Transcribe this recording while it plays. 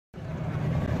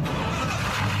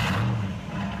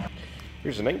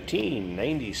Here's a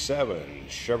 1997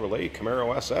 Chevrolet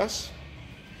Camaro SS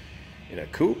in a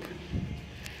coupe,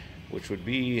 which would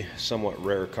be a somewhat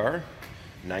rare car.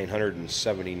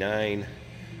 979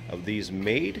 of these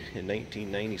made in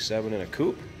 1997 in a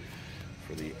coupe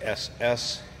for the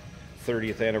SS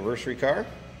 30th anniversary car.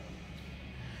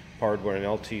 Powered by an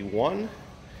LT1,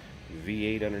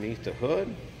 V8 underneath the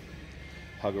hood,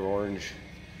 hugger orange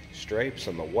stripes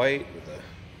on the white with a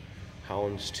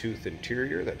houndstooth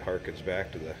interior that harkens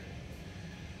back to the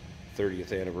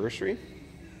 30th anniversary.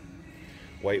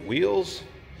 White wheels.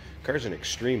 Car's in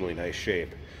extremely nice shape.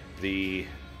 The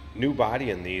new body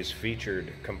in these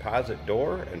featured composite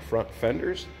door and front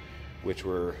fenders, which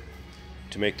were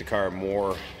to make the car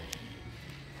more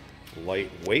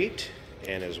lightweight,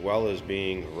 and as well as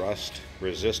being rust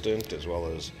resistant, as well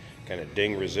as kind of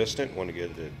ding resistant. Want to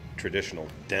get a traditional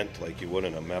dent like you would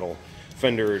in a metal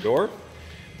fender or door.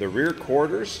 The rear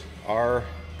quarters are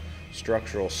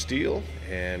structural steel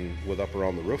and with up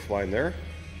around the roof line there.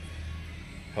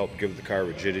 Help give the car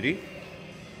rigidity.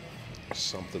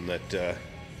 Something that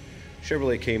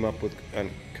Chevrolet came up with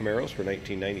on Camaros for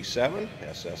 1997.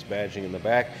 SS badging in the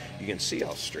back. You can see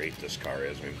how straight this car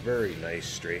is. I mean, very nice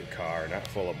straight car, not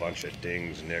full of a bunch of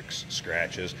dings, nicks,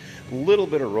 scratches. A little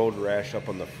bit of road rash up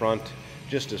on the front,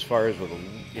 just as far as with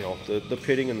the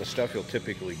pitting and the stuff you'll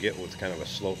typically get with kind of a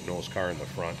slope nose car in the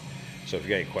front. So if you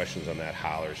got any questions on that,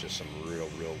 holler. It's just some real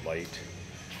light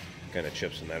kind of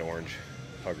chips in that orange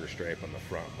hugger stripe on the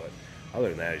front. But other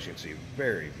than that, as you can see,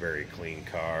 very clean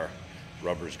car.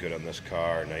 Rubber's good on this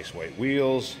car. Nice white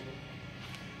wheels.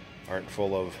 Aren't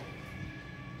full of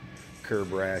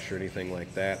curb rash or anything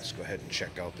like that. Let's go ahead and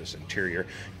check out this interior.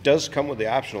 Does come with the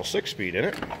optional 6-speed in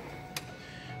it.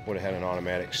 Would have had an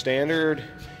automatic standard.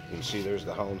 You can see there's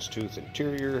the houndstooth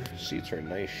interior. Seats are in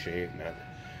nice shape, not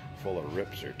full of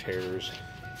rips or tears.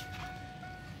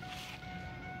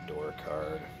 Door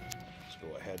card. Let's go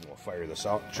ahead and we'll fire this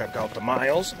out and check out the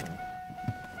miles.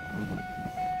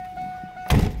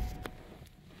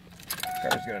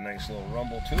 Car's got a nice little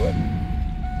rumble to it.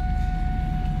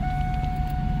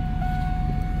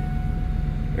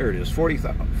 There it is,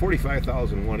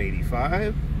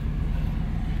 45,185.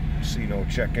 See no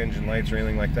check engine lights or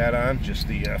anything like that on. Just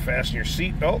the fasten your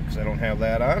seat belt, because I don't have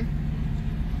that on.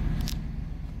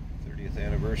 30th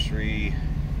anniversary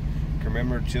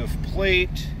commemorative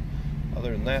plate.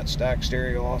 Other than that, stock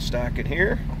stereo, all stock in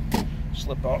here.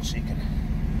 Slip out so you can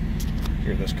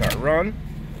hear this car run.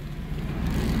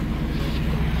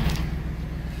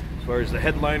 As far as the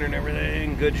headliner and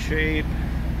everything, good shape.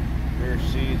 Rear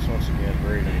seats, once again,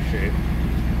 very nice shape.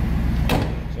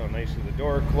 So nicely the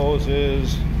door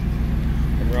closes.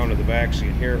 Come around to the back so you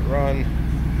can hear it run.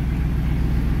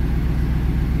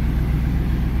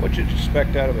 What you'd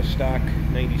expect out of a stock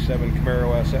 97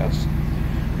 Camaro SS.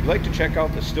 If you'd like to check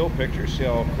out the still pictures, see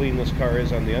how clean this car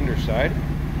is on the underside.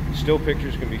 Still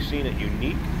pictures can be seen at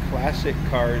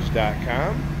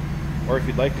uniqueclassiccars.com, or if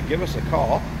you'd like to give us a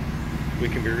call, we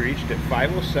can be reached at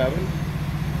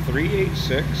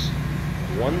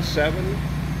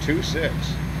 507-386-1726.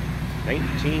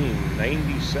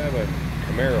 1997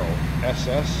 Camaro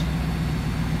SS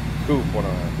Coupe, one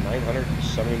of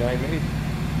 979 made.